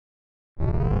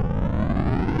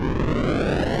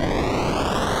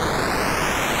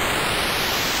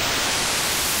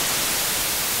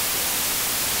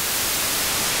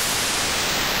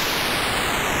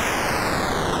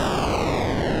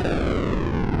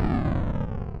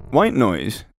White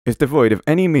noise is devoid of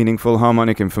any meaningful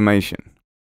harmonic information,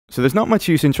 so there's not much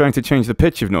use in trying to change the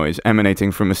pitch of noise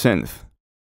emanating from a synth.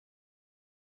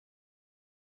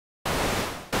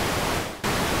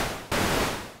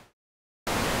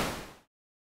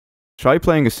 Try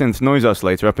playing a synth noise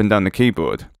oscillator up and down the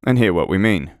keyboard, and hear what we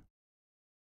mean.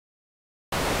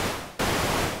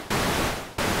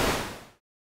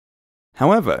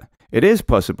 However, it is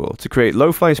possible to create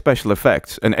lo-fi special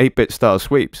effects and 8-bit style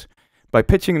sweeps by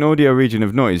pitching an audio region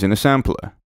of noise in a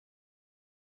sampler.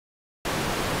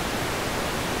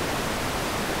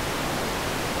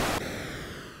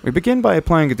 We begin by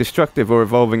applying a destructive or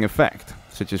evolving effect,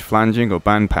 such as flanging or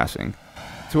bandpassing,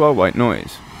 to our white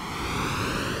noise.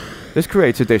 This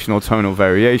creates additional tonal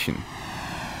variation,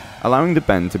 allowing the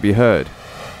bend to be heard.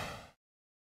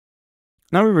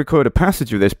 Now we record a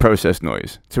passage of this processed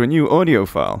noise to a new audio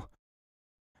file,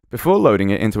 before loading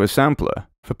it into a sampler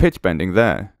for pitch bending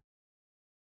there.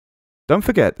 Don't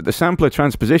forget that the sampler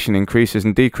transposition increases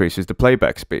and decreases the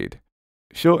playback speed,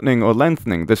 shortening or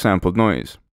lengthening the sampled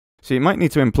noise, so you might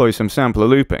need to employ some sampler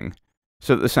looping,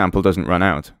 so that the sample doesn't run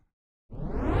out.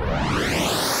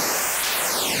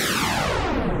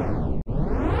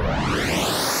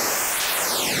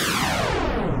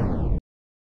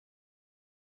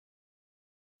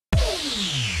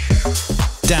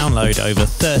 Download over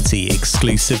 30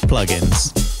 exclusive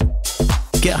plugins.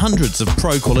 Get hundreds of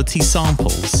pro-quality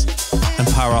samples and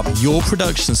power up your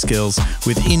production skills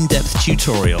with in-depth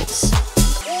tutorials.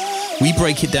 We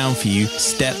break it down for you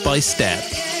step by step,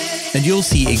 and you'll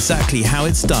see exactly how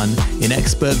it's done in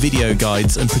expert video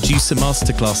guides and producer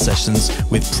masterclass sessions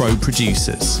with pro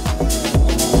producers.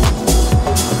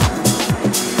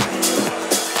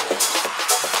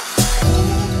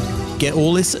 Get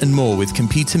all this and more with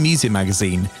Computer Music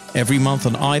Magazine every month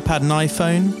on iPad and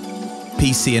iPhone,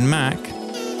 PC and Mac,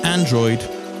 Android,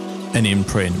 and in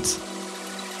print.